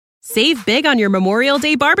Save big on your Memorial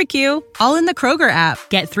Day barbecue, all in the Kroger app.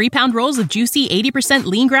 Get 3-pound rolls of juicy 80%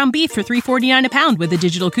 lean ground beef for $3.49 a pound with a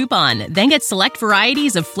digital coupon. Then get select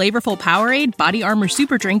varieties of flavorful Powerade, Body Armor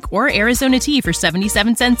Super Drink, or Arizona tea for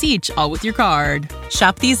 77 cents each, all with your card.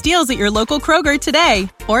 Shop these deals at your local Kroger today,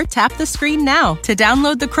 or tap the screen now to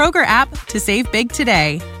download the Kroger app to save big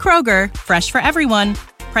today. Kroger, fresh for everyone.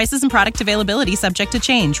 Prices and product availability subject to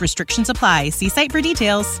change. Restrictions apply. See site for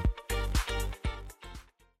details.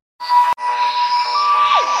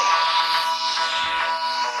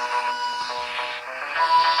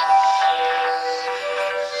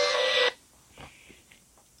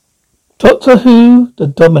 Doctor Who The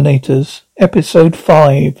Dominators, Episode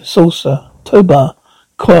 5, Saucer, Toba,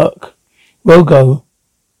 Quirk, Rogo.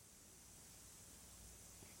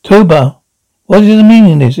 Toba, what is the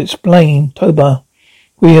meaning of this? Explain, Toba.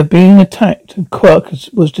 We have been attacked and Quirk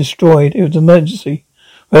was destroyed. It was an emergency.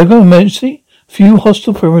 Rogo, emergency? Few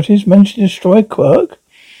hostile primitives managed to destroy Quirk?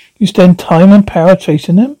 You spend time and power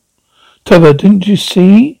chasing them? Toba, don't you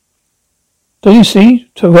see?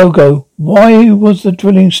 Rogo, why was the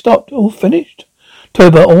drilling stopped or finished?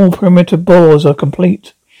 Toba, all perimeter bores are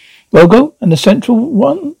complete. Rogo, and the central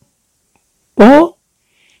one? Bore?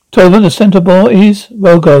 Toba, the center bore is?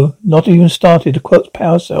 Rogo, not even started. The Quirk's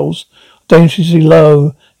power cells are dangerously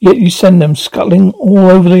low, yet you send them scuttling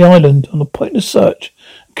all over the island on a pointless search,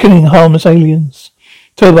 killing harmless aliens.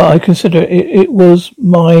 Toba, I consider it was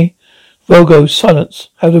my... Rogo, silence.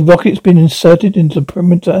 Have the rockets been inserted into the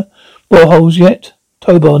perimeter boreholes yet?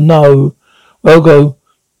 Toba, no. Rogo,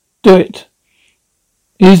 do it.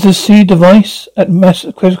 Is the C device at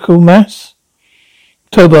critical mass?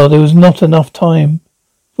 Toba, there was not enough time.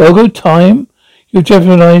 Rogo, time? You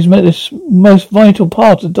jeopardize this most vital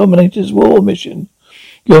part of Dominator's war mission.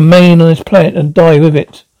 You remain on this planet and die with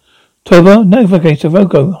it. Toba, navigator,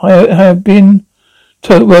 Rogo, I have been...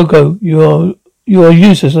 Rogo, you are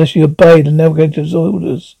useless unless you obey the navigator's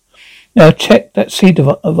orders. Now check that C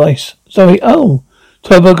device. Sorry,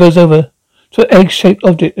 Toba goes over to an egg-shaped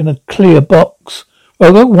object in a clear box.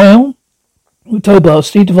 Rogo, well? Toba,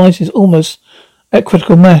 C device is almost at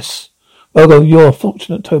critical mass. Rogo, you're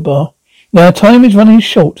fortunate, Toba. Now time is running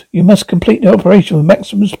short. You must complete the operation with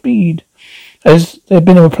maximum speed. Has there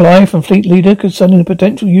been a reply from Fleet Leader concerning the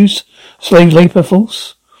potential use of slave labor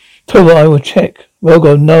force? Toba, I will check.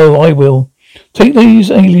 Rogo, no, I will. Take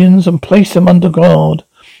these aliens and place them under guard.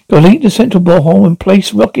 Delete the central borehole and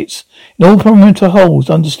place rockets in all perimeter holes.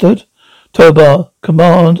 Understood? Toba,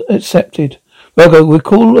 command accepted. Rogo,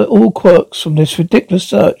 recall all Quirks from this ridiculous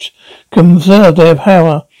search. Conserve their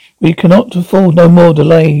power. We cannot afford no more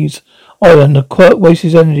delays. Island, the Quirk wastes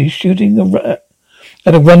his energy shooting at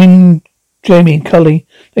a running Jamie and Cully.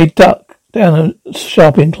 They duck down a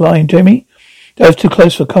sharp incline. Jamie, that was too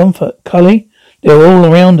close for comfort. Cully, they're all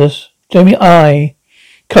around us. Jamie, aye.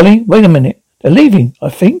 Cully, wait a minute. They're leaving, I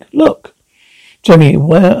think. Look. Jamie,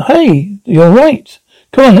 well, hey, you're right.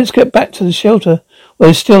 Come on, let's get back to the shelter. Well,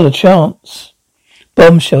 there's still a chance.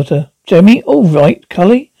 Bomb shelter. Jamie, all right.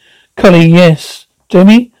 Cully? Cully, yes.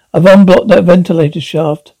 Jamie, I've unblocked that ventilator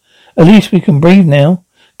shaft. At least we can breathe now.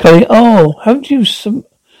 Cully, haven't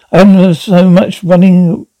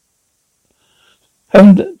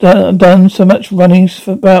done so much running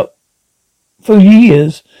for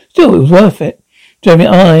years. Still, it was worth it. Jamie,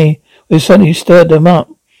 aye. We certainly stirred them up,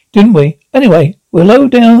 didn't we? Anyway, we'll lie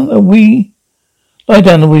down a wee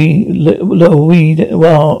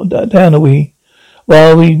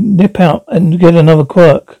while we nip out and get another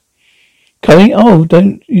Quirk. Cully,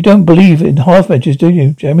 you don't believe in half measures, do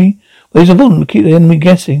you, Jamie? Well, it's important to keep the enemy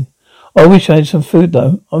guessing. I wish I had some food,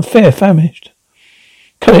 though. I'm fair famished.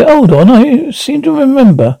 Cully, hold on, I seem to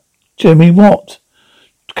remember. Jamie, what?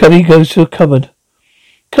 Cully goes to a cupboard.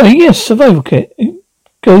 Cully, yes, survival kit. It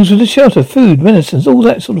goes with the shelter, food, medicines, all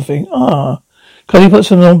that sort of thing. Cully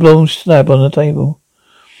puts an oblong slab on the table.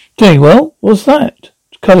 Jamie, well, what's that?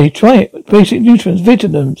 Cully, try it. Basic nutrients,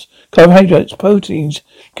 vitamins, carbohydrates, proteins.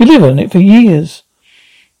 Could live on it for years.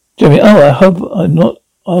 Jamie, I hope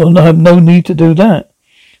I'll have no need to do that.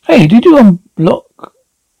 Hey, did you unblock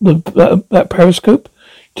that periscope?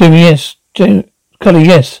 Jamie, yes. Cully,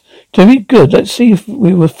 yes. Jamie, good. Let's see if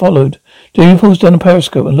we were followed. Jamie pulls down the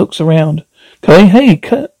periscope and looks around. Cully, hey,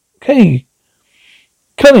 Cully,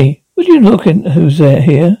 would you look in who's there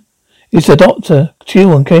here? It's the doctor,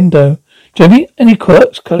 Chill and Kendo. Jamie, any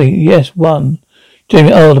Quirks? Cully, yes, one.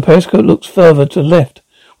 Jamie, the periscope looks further to the left.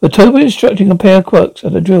 Were Toba instructing a pair of Quirks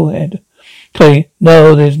at the drill head? Cully,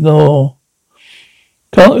 no, there's no.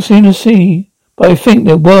 Can't seem to see, but I think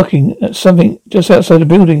they're working at something just outside the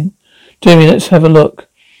building. Jamie, let's have a look.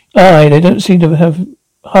 Aye, they don't seem to have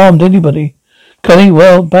harmed anybody. Cully,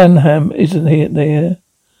 well, Banham isn't he there?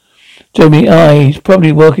 Jamie, he's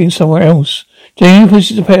probably working somewhere else. Jamie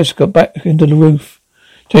pushes the periscope back into the roof.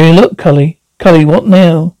 Jamie, look, Cully. Cully, what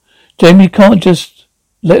now? Jamie, can't just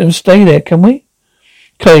let them stay there, can we?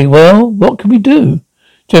 Cully, well, what can we do?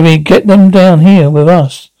 Jamie, get them down here with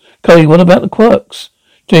us. Cully, what about the quirks?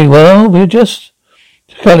 Jamie, well, we're just...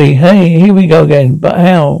 Cully, hey, here we go again. But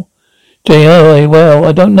how? Jamie, oh, well,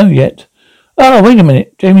 I don't know yet. Oh, wait a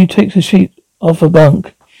minute. Jamie takes the sheet off the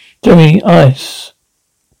bunk. Jamie, ice.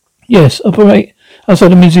 Yes, operate outside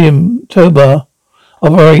the museum. Tobar.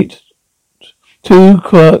 Operate. 2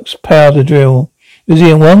 quirks power the drill.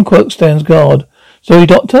 Museum 1 quirk stands guard. Sorry,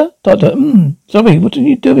 Doctor? Doctor, sorry, what are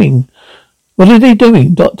you doing? What are they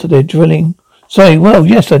doing, Doctor? They're drilling. Sorry, well,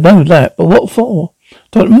 yes, I know that, but what for?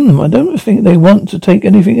 Doctor, I don't think they want to take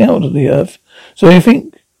anything out of the earth. So you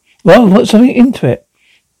think, well, put something into it.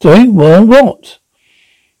 Sorry, well, what?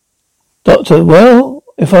 Doctor, well,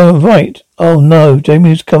 if I'm right. Oh no,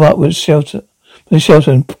 Jamie's come up with shelter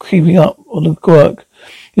and creeping up on the quirk.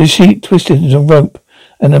 His sheet twisted into a rope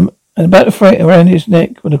and about to throw it around his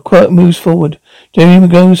neck when the quirk moves forward. Jamie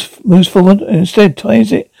moves forward and instead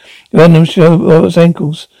ties it around Robert's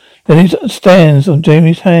ankles. Then he stands on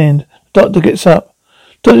Jamie's hand. The doctor gets up.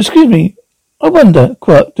 Doctor, excuse me. I wonder.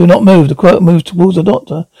 Quirk, do not move. The quirk moves towards the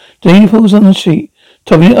doctor. Jamie pulls on the sheet,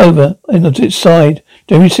 toppling it over and onto its side.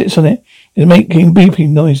 Jamie sits on it. It's making beeping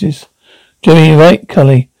noises. Jamie, right,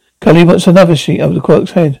 Cully. Cully puts another sheet over the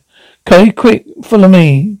quirk's head. Cully, quick, follow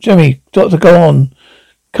me. Jamie, doctor, go on.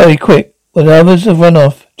 Cully, quick. When the others have run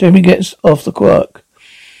off, Jamie gets off the quirk.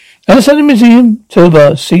 Outside the museum,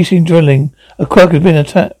 Tobar ceasing drilling. A quirk has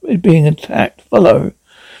been being attacked. Follow.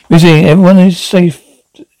 Museum, everyone is safe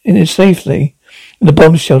safely in the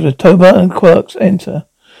bomb shelter. Tobar and quirks enter.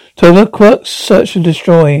 Tobar, quirks search and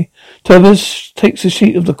destroy. Tobar takes a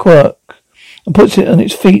sheet of the quirk and puts it on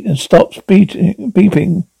its feet and stops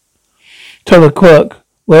beeping. Tobar, quirk,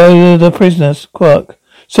 where are the prisoners? Quirk,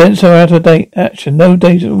 sensor out of date action. No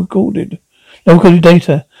data recorded. No recorded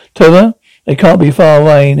data. Tobar, they can't be far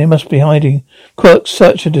away. They must be hiding. Quirk,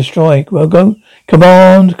 search and destroy. Well,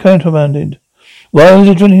 command, countermanded. Why was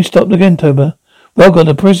the drilling stopped again, Tobar? Well,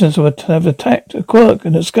 the prisoners have attacked a quirk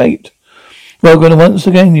and escaped. Well, once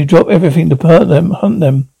again, you drop everything to hunt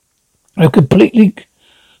them. I'm completely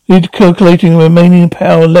calculating the remaining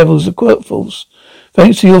power levels of quirk force.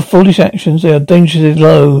 Thanks to your foolish actions, they are dangerously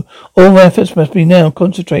low. All efforts must be now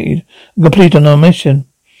concentrated and complete on our mission.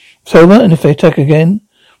 Tobar, and if they attack again,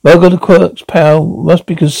 well, the quirk's power must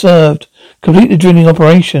be conserved. Complete the drilling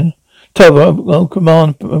operation. Tobar,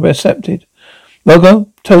 command accepted. Tobar,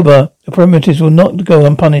 the primitives will not go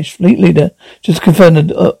unpunished. Fleet leader just confirmed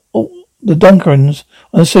that the Dunkerans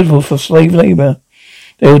are unsuitable for slave labor.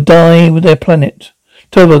 They will die with their planet.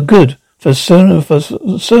 Tobar, good. The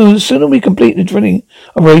sooner we complete the drilling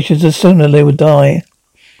operations, the sooner they will die.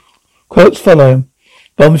 Quotes follow.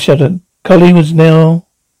 Bomb shelter. Cully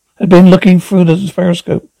had been looking through the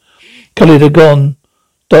periscope. Cully, they're gone.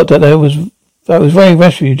 Doctor, that was very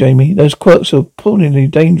rash of you, Jamie. Those quirks are appallingly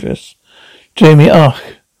dangerous. Jamie,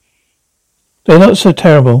 they're not so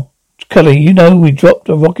terrible. Cully, you know we dropped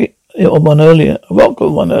a rocket on one earlier.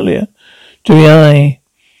 Jamie,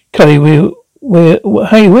 Cully,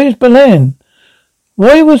 hey, where's Balan?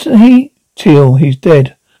 Why wasn't he? Teal, he's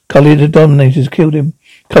dead. Cully, the Dominator's killed him.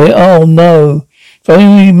 Cully, oh no. If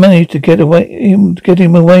only we managed to get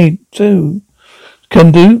him away too.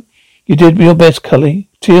 Can do. You did your best, Cully.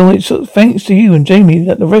 Teal, it's thanks to you and Jamie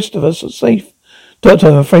that the rest of us are safe. Doctor,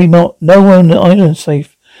 I'm afraid not. No one on the island's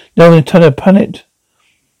safe. No one on the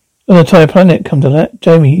entire planet come to that.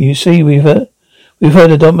 Jamie, you see, we've heard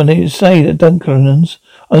the Dominators say that Dunkerans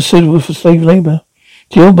are suitable for slave labor.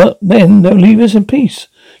 Jill, but then they'll leave us in peace.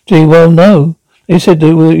 Gee, well, no. They said that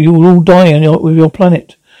you will all die with your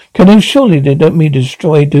planet. Surely they don't mean to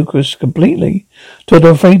destroy Ducas completely. Todd,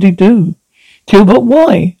 I'm afraid they do. Jill, but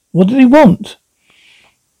why? What do they want?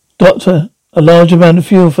 Doctor, a large amount of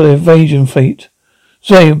fuel for their invasion fleet.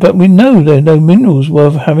 Say, but we know there are no minerals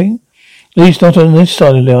worth having. At least not on this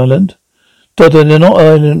side of the island. Doctor, they're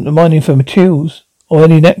not mining for materials or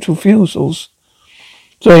any natural fuel source.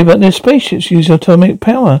 Sorry, but their spaceships use atomic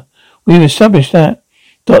power. We've established that.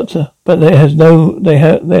 Doctor, but there was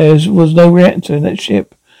no reactor in that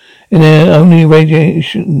ship. In their only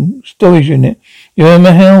radiation storage unit. You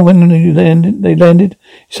remember how when they landed,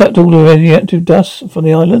 sucked all the radioactive dust from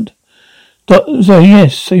the island? So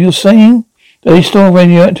yes, so you're saying that they store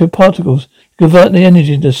radioactive particles to convert the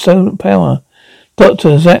energy into solar power.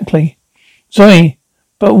 Doctor, exactly. Sorry,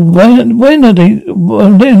 but when are they,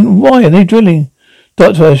 then why are they drilling?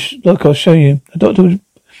 Doctor, I'll show you. The doctor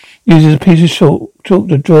Uses a piece of chalk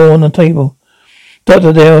to draw on the table.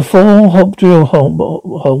 Doctor, there are 4 drill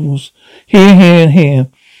holes. Here, here, and here.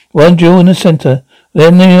 One drill in the center.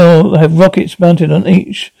 Then they all have rockets mounted on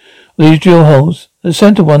each of these drill holes. The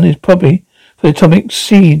center one is probably for the atomic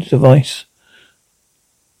seed device.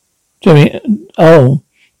 Jimmy, oh,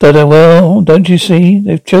 Doctor, well, don't you see?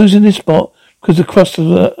 They've chosen this spot because the crust of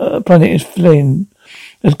the planet is thin.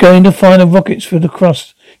 It's going to fire the rockets through the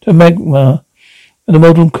crust to magma and the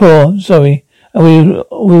molten core, Zoe. And we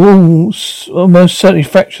will almost certainly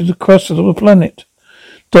fracture the crust of the planet.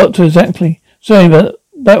 Doctor, exactly. Sorry, but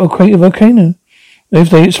that will create a volcano. If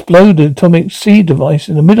they explode the atomic seed device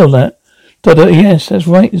in the middle of that. Doctor, yes, that's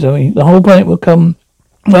right, Zoe. The whole planet will come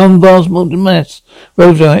one vast molten mass,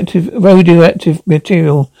 radioactive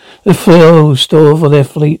material, the fuel store for their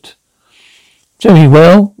fleet. Jamie,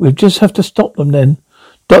 well, we just have to stop them then.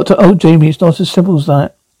 Doctor, oh, Jamie, it's not as simple as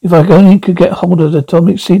that. If I only could get hold of the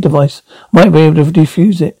atomic seed device, I might be able to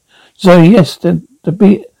defuse it. Zoe, yes, there'll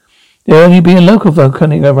only be a local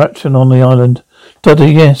volcanic eruption on the island. Doctor,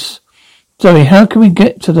 yes. Zoe, how can we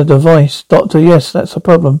get to the device? Doctor, yes, that's the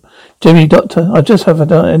problem. Jamie, Doctor, I just have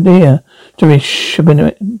an idea. Jamie, shh a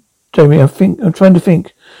minute. Jamie, I'm trying to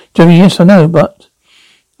think. Jamie, yes, I know, but...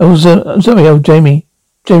 Oh, Zoe, oh, Jamie.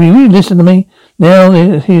 Jamie, will you listen to me? Now,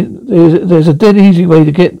 there's a dead easy way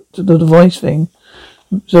to get to the device thing.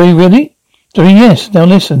 Zoe, really? Zoe, yes. Now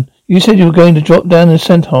listen. You said you were going to drop down the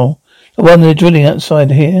scent hole. The one they're drilling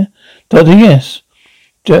outside here. Doctor, yes.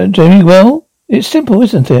 Jamie, well, it's simple,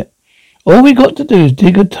 isn't it? All we got to do is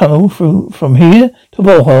dig a tunnel from here to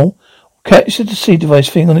borehole, catch the seed device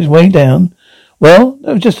thing on its way down. Well,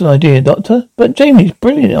 that was just an idea, Doctor. But Jamie's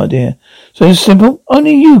brilliant idea. So it's simple.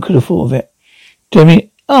 Only you could have thought of it.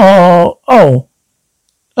 Jamie,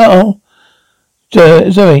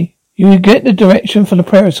 Zoe, you get the direction for the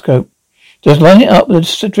periscope. Just line it up with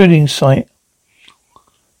the drilling site.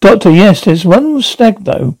 Doctor, yes, there's one snag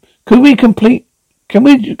though. Could we complete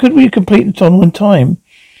the tunnel in time?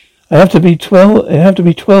 It have to be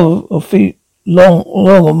 12 feet long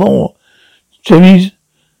or more. Jimmy's,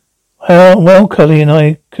 how well Cully and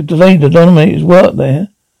I could delay the Dominator's work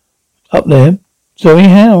up there. Zoe,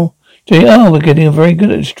 how? Jimmy, we're getting very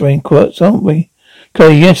good at destroying quirks, aren't we?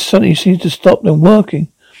 Cully, yes, suddenly seems to stop them working.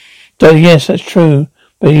 Doctor, yes, that's true,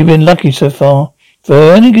 but you've been lucky so far. If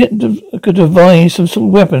I only could devise some sort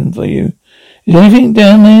of weapon for you. Is anything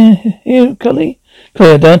down there here, Cully?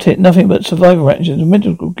 Cully, I doubt it. Nothing but survival rations and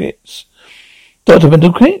medical kits. Doctor,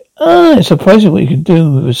 medical kit? It's surprising what you can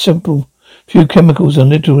do with a simple few chemicals and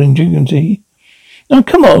little ingenuity. Now,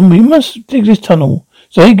 come on, we must dig this tunnel.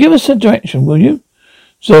 Zoe, give us a direction, will you?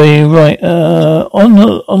 Zoe, right, on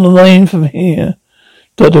the lane from here.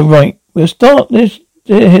 Doctor, right. We'll start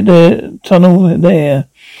the tunnel there.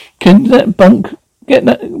 Get that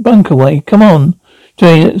bunk away. Come on.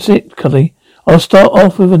 Jamie, that's it, Cully. I'll start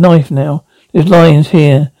off with a knife now. There's lines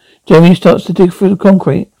here. Jamie starts to dig through the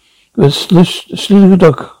concrete with a slew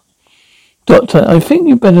dog. Doctor, I think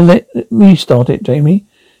you better let me start it, Jamie.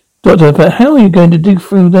 Doctor, but how are you going to dig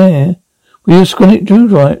through there? With your sonic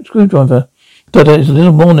screwdriver. Doctor, it's a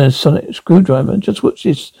little more than a sonic screwdriver. Just watch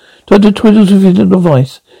this. Doctor twiddles with his little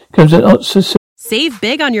device. Comes out Save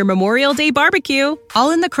big on your Memorial Day barbecue, all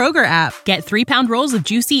in the Kroger app. Get 3-pound rolls of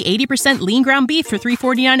juicy 80% lean ground beef for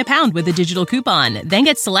 $3.49 a pound with a digital coupon. Then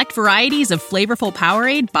get select varieties of flavorful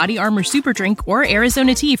Powerade, Body Armor Super Drink, or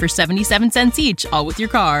Arizona tea for 77 cents each, all with your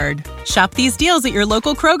card. Shop these deals at your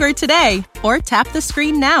local Kroger today, or tap the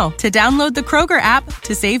screen now to download the Kroger app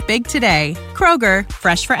to save big today. Kroger,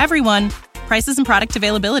 fresh for everyone. Prices and product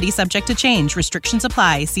availability subject to change. Restrictions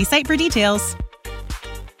apply. See site for details.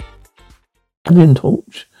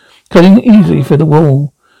 Torch, cutting easily through the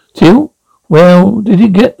wall. Till, well, did he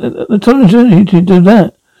get the opportunity to do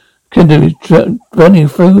that? Can do is running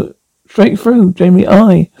straight through. Jamie,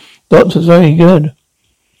 Doctor's very good.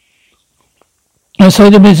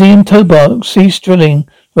 Outside the museum, tow bar, ceased drilling.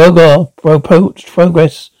 Rogar,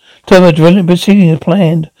 progress. Tow drilling proceeding as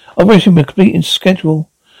planned. Operation complete in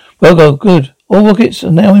schedule. Rogar, good. All rockets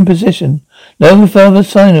are now in position. No further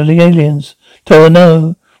sign of the aliens. Tower,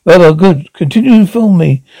 no. Well, good. Continue to inform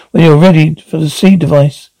me when you're ready for the seed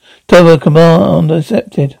device. Tower, command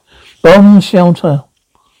accepted. Bomb shelter.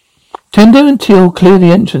 Tendo and Teal clear the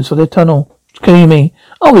entrance for their tunnel. Kimi,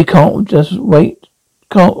 we can't just wait.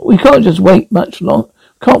 We can't just wait much long.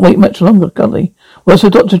 Can't wait much longer, Cully. What's the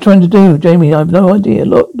doctor trying to do? Jamie, I have no idea.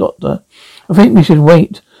 Look, Doctor, I think we should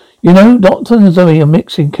wait. You know, Doctor and Zoe are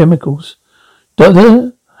mixing chemicals.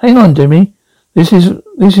 Doctor, hang on, Jimmy. This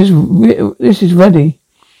is ready.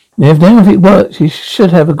 Now, if it works, he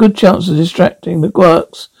should have a good chance of distracting the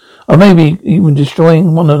quirks Or maybe even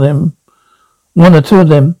destroying one or two of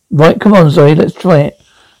them. Right, come on, Zoe, let's try it.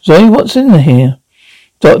 Zoe, what's in here?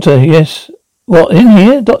 Doctor, yes. What, in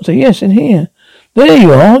here? Doctor, yes, in here. There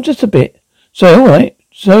you are, just a bit. So, alright.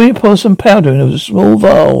 Zoe, pour some powder in a small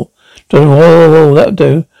vial. Whoa, that'll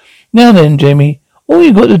do. Now then, Jamie, all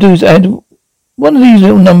you got to do is add one of these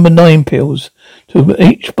little number 9 pills to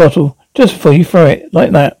each bottle, just before you throw it,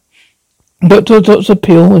 like that. Doctor drops a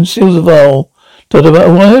pill and seals the vial. Doctor,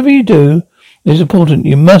 whatever you do is important.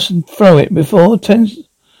 You mustn't throw it before 10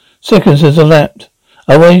 seconds has elapsed.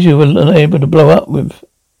 Otherwise you will be able to blow up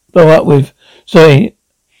with, say,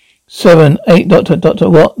 7, 8, Doctor,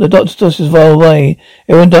 what? The doctor tosses his vial away.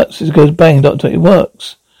 Everyone ducks, it goes bang, Doctor, it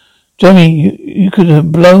works. Jamie, you could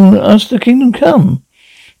have blown us to kingdom come.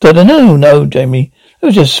 Doctor, no, Jamie. It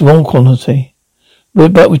was just a small quantity.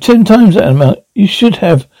 But with 10 times that amount, you should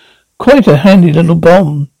have quite a handy little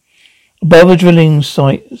bomb above a drilling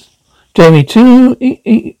site. Jamie, 2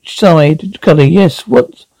 each side. Cully, yes,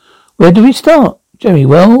 what? Where do we start? Jamie,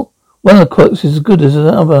 well, one of the quirks is as good as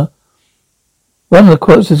the other.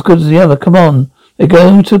 Come on. They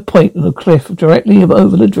go to a point on the cliff directly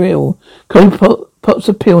over the drill. Cully pops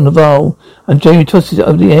a pill in the vial, and Jamie tosses it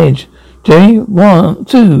over the edge. Jamie, 1,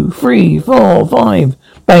 2, 3, 4, 5.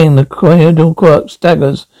 Bang, the cradle quirk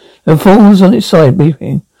staggers and falls on its side,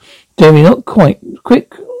 beeping. Jamie, not quite.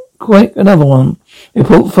 Quick, another one.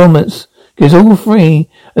 Report performance. Gives all 3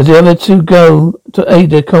 as the other 2 go to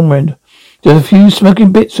aid their comrade. Just a few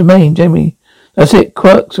smoking bits remain, Jamie. That's it.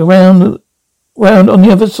 Quirks around on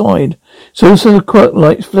the other side. So also the quirk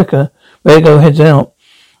lights flicker. Rego heads out.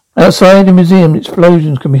 Outside the museum,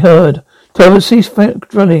 explosions can be heard. Toba cease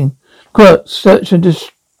drilling. Quirks search and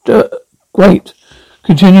wait.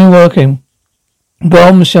 Continue working.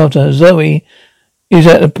 Bomb shelter. Zoe is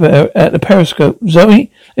at the periscope.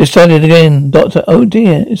 Zoe, it started again. Doctor, oh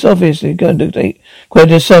dear, it's obviously going to take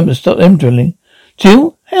quite a sum to stop them drilling.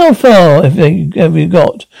 Jill, how far have you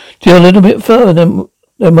got? Jill, a little bit further than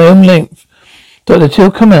my own length. Doctor,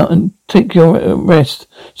 Jill, come out and take your rest.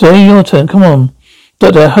 Zoe, your turn. Come on.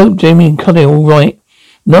 Doctor, I hope Jamie and Cully are all right.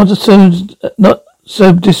 Not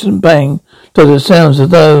so distant bang. Doctor, it sounds as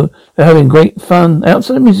though they're having great fun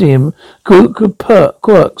outside the museum.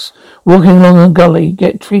 Quirks walking along a gully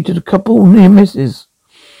get treated a couple near misses.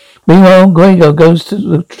 Meanwhile, Grego goes to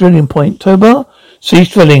the drilling point. Tobar, cease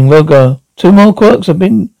drilling. Rogo, 2 more quirks have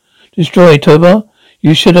been destroyed. Tobar,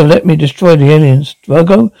 you should have let me destroy the aliens.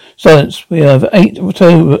 Rogo, silence. We have 8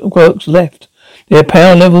 quirks left. Their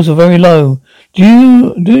power levels are very low.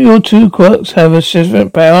 Do your 2 quirks have a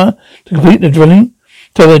sufficient power to complete the drilling?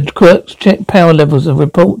 Tobar, quirks check power levels and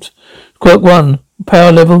report. Quirk 1,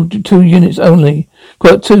 power level 2 units only.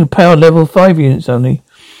 Quirk 2, power level 5 units only.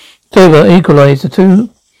 Tobar, equalize the 2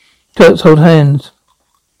 quirks, hold hands.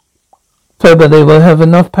 Tobar, they will have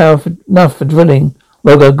enough for drilling.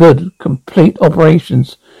 Rogo, good. Complete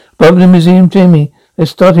operations. Above the museum, Jamie, they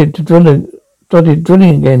started drilling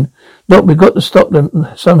again. Look, we've got to stop them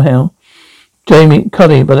somehow. Jamie,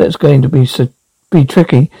 Cully, but that's going to be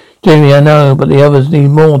tricky. Jamie, I know, but the others need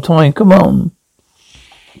more time. Come on.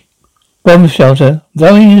 Bomb shelter.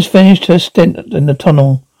 Zoe has finished her stint in the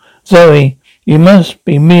tunnel. Zoe, you must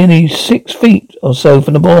be merely 6 feet or so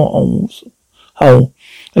from the borehole. I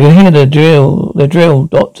can hear the drill,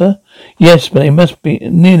 Doctor. Yes, but they must be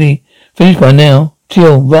nearly finished by now.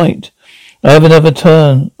 Jill, right. I have another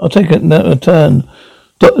turn. I'll take another turn.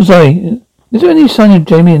 Zoe, is there any sign of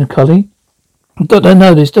Jamie and Cully? Doctor,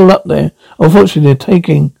 no, they're still up there. Unfortunately, they're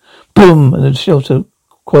taking boom, and the shelter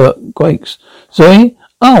quakes. Zoe?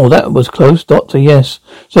 Oh, that was close, Doctor, yes.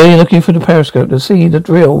 Zoe, looking for the periscope to see the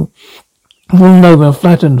drill. Fallen over and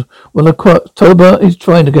flattened. Well, the quirk. Toba is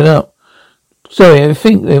trying to get up. Zoe, I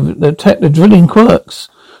think they've attacked the drilling quirks.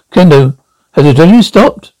 Kendo, has the drilling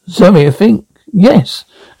stopped? Zoe, I think. Yes.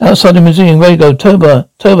 Outside the museum, Rego, Toba.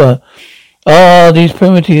 These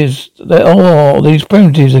primitives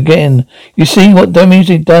again. You see what damage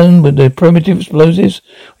they've done with the primitive explosives?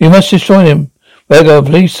 We must destroy them. Rego,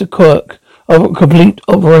 police the quirk. Complete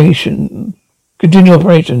operation. Continue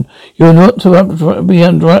operation. You will not be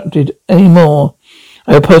interrupted anymore.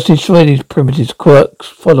 I will personally destroy these primitives. Quirks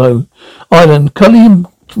follow. Island. Cully and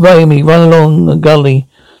Raimi run along the gully.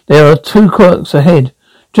 There are 2 quirks ahead.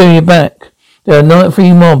 Jamie back. There are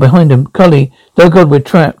 3 more behind them. Cully. Oh God, we're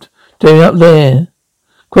trapped. Jamie up there.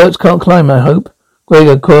 Quirks can't climb, I hope.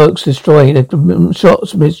 Grego, quirks destroyed. The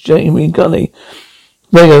shots miss Jamie and Cully.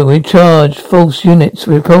 Grego, recharge. False units.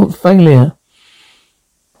 Report failure.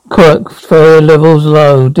 Quirk, fire levels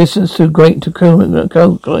low. Distance too great to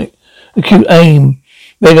calculate. Acute aim.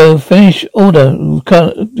 Rego, finish order.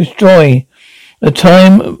 Destroy. The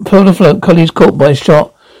time pulled afloat. Cully's caught by a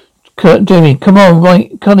shot. Jamie, come on,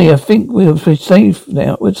 right, Cully, I think we're safe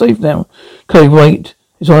now. We're safe now. Cully, wait.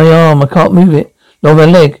 It's on my arm. I can't move it. Not my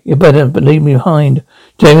leg. You better leave me behind.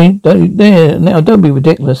 Jamie, don't be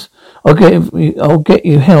ridiculous. I'll get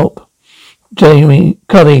you help. Jamie,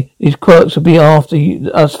 Cully, these quirks will be after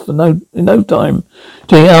us for no time.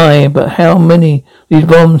 J.I., but how many of these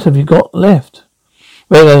bombs have you got left?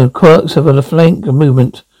 Well, quirks have a flank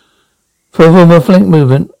movement. Form a flank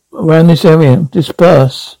movement around this area.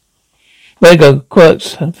 Disperse. There you go.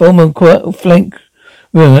 Quirks. Form a flank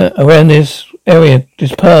movement around this area.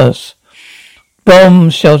 Disperse. Bomb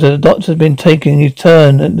shelter. The doctor's been taking his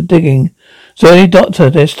turn at the digging. So doctor,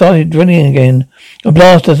 they started drilling again. A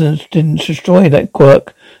blast didn't destroy that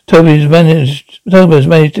quirk. Toby's managed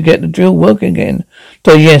to get the drill working again.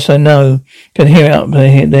 So yes, I know. Can hear it up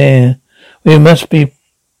there. We must be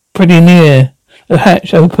pretty near. The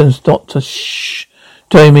hatch opens. Doctor, shh.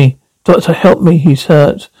 Jamie, doctor, help me. He's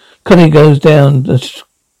hurt. Cully goes down. Comes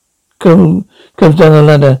down the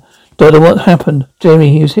ladder. Doctor, what happened?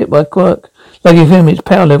 Jamie, he was hit by a quirk. Lucky for him, its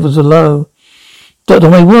power levels are low. Doctor,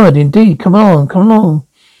 my word, indeed. Come on.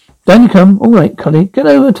 Down you come. All right, Cully. Get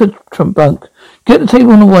over to Trump bunk. Get the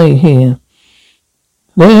table on the way here.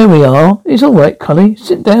 There we are. It's all right, Cully.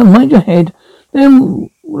 Sit down. Mind your head. There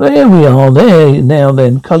we are. There now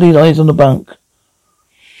then. Cully lies on the bunk.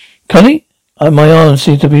 Cully? My arms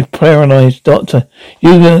seem to be paralyzed, Doctor.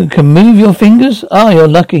 You can move your fingers? You're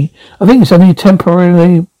lucky. I think it's only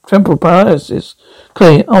temporal paralysis.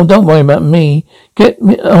 Cully, don't worry about me. Get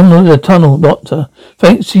me on the tunnel, Doctor.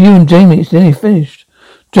 Thanks to you and Jamie, it's nearly finished.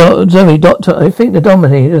 Zoe, Doctor, I think the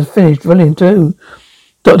Dominator has finished drilling too.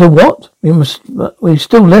 Doctor, what? We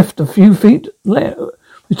still left a few feet left.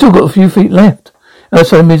 We still got a few feet left.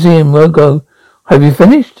 Outside museum, Rogo. Have you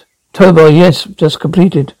finished? Turbo, yes, just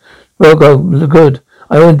completed. Rogo, good.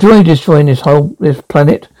 I will enjoy destroying this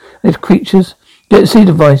planet, its creatures. Get the C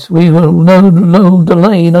device. We will no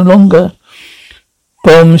delay no longer.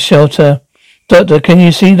 Bomb shelter. Doctor, can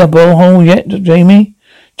you see the borehole yet, Jamie?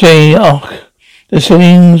 The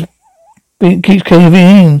ceilings keeps caving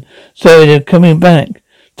in. So they're coming back.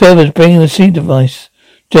 Turbo's bringing the C device.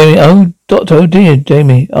 Jamie, Doctor, oh dear,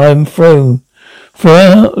 Jamie, I'm through.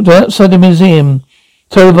 Outside the museum,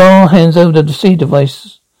 Turbo hands over the C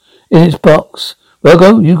device in its box.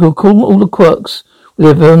 Rogo, you can call all the quirks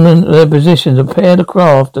with their positions and prepare the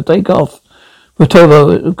craft to take off. With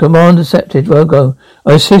Turbo, command accepted. Rogo,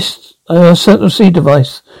 I set the C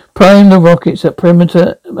device. Prime the rockets at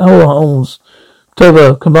perimeter holes.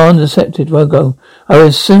 Turbo, command accepted. Rogo, I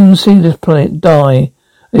will soon see this planet die.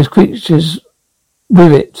 These creatures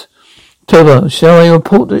with it. Turbo, shall I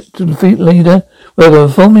report it to the fleet leader?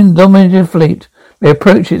 Rogo, forming Dominator fleet. May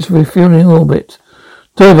approach its refueling orbit.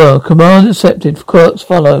 Turbo, command accepted. Quirks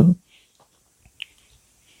follow.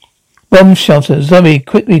 Bomb shelter. Zoe,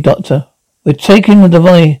 quickly, Doctor. We're taking the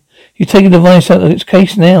device. You're taking the device out of its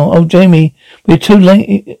case now. Oh, Jamie, we're too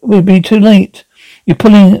late. We'll be too late. You're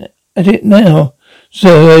pulling at it now.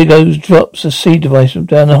 So there he goes, drops the C device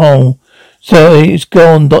down the hole. So it's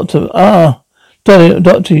gone, Doctor.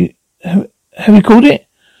 Doctor, have you called it?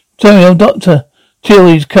 Sorry, Doctor. Till,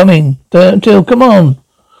 he's coming. Till, come on.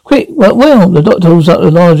 Quick, well, the Doctor holds up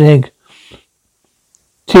the large egg.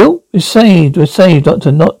 Till, we're saved,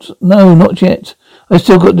 Doctor. Not yet. I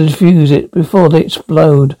still got to defuse it before they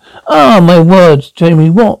explode. My words, Jamie,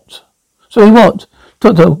 what? Sorry, what?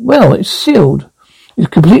 Doctor, well, it's sealed. It's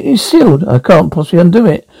completely sealed. I can't possibly undo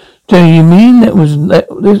it. Jamie, you mean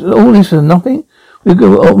all this is nothing?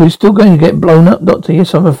 We're still going to get blown up, Doctor.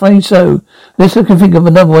 Yes, I'm afraid so. Unless I can think of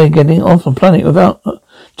another way of getting off the planet without...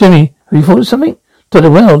 Jamie, have you thought of something? Doctor,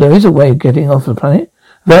 well, there is a way of getting off the planet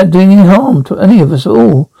without doing any harm to any of us at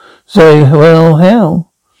all. So, well,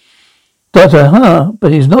 how? Doctor,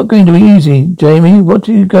 but it's not going to be easy. Jamie, what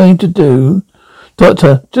are you going to do?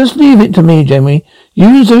 Doctor, just leave it to me, Jamie. You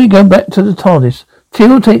and Zoe go back to the TARDIS.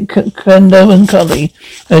 Till, take Kando and Cully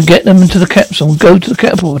and get them into the capsule. Go to the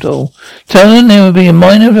capital. Tell them there will be a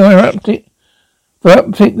minor eruptic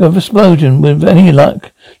of explosion with any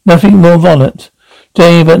luck. Nothing more violent.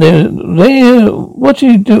 Jamie, but what are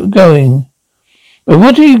you going? Where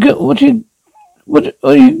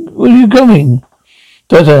are you going?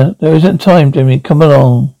 Doctor, there isn't time, Jimmy. Come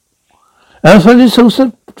along. Outside this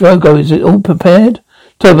also, Drogo, is it all prepared?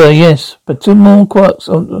 Turbo, yes, but just two more quirks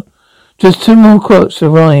arrive.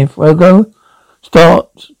 Drogo,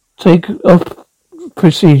 take off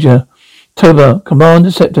procedure. Turbo, command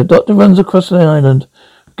accepted. Doctor runs across the island,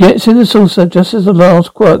 gets in the saucer just as the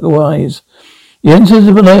last quirk arrives. He enters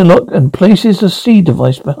the below lock and places the C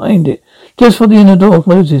device behind it, just before the inner door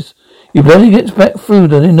closes. You better get back through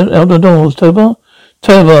the outer doors, Toba.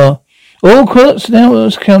 Toba. All clerks now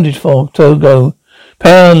is accounted for. Togo.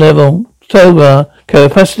 Power level. Toba.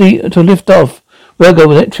 Capacity to lift off.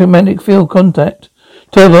 Virgo. Electromagnetic field contact.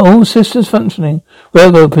 Toba. All systems functioning.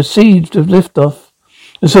 Virgo proceeds to lift off.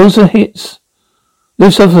 The saucer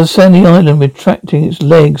lifts off the sandy island, retracting its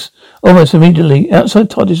legs almost immediately. Outside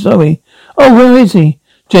Todd is Zoe. Oh, where is he?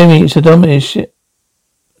 Jamie, it's a Dominator ship.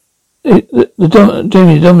 Jamie, the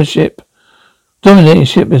Dominator ship. Dominator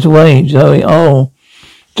ship is away, Zoe. Oh.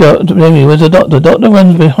 Jamie, where's the doctor? Doctor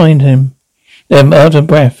runs behind him. Them out of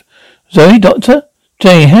breath. Zoe, doctor?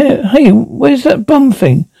 Jay, hey, where's that bum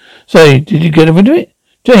thing? Zoe, did you get rid of it?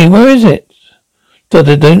 Jay, where is it?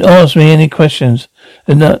 Doctor, don't ask me any questions.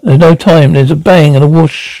 There's no time. There's a bang and a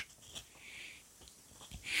whoosh.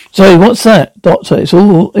 Zoe, what's that? Doctor, it's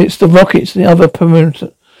the rockets, the other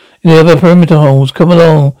perimeter holes. Come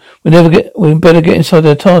along. We better get inside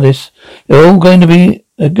the TARDIS. They're going to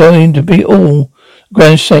be all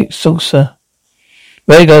grand shake saucer.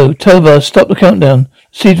 There you go. Toba, stop the countdown.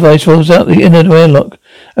 Sea device rolls out the inner airlock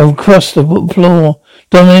and across the floor.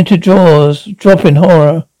 Dominated jaws drop in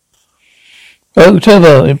horror. Oh,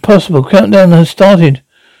 Toba, impossible. Countdown has started.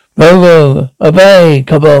 Rovo, obey,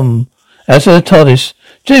 kabum. As for the TARDIS.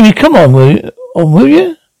 Jamie, come on, will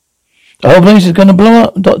you? The whole place is going to blow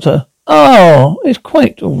up, Doctor. Oh, it's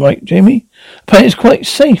quite all right, Jamie. The planet's quite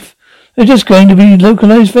safe. There's just going to be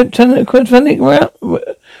localized volcanic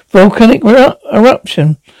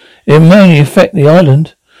eruption. It may only affect the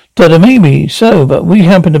island. Doctor, maybe so, but we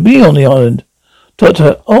happen to be on the island.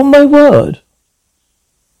 Doctor, oh my word.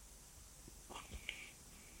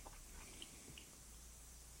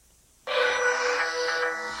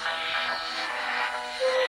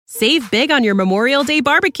 Save big on your Memorial Day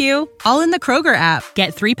barbecue, all in the Kroger app.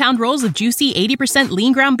 Get 3-pound rolls of juicy 80%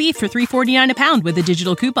 lean ground beef for $3.49 a pound with a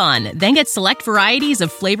digital coupon. Then get select varieties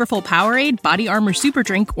of flavorful Powerade, Body Armor Super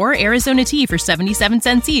Drink, or Arizona tea for 77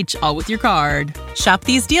 cents each, all with your card. Shop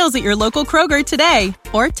these deals at your local Kroger today,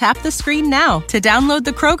 or tap the screen now to download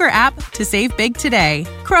the Kroger app to save big today.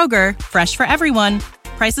 Kroger, fresh for everyone.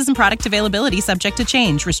 Prices and product availability subject to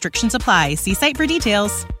change. Restrictions apply. See site for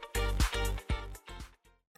details.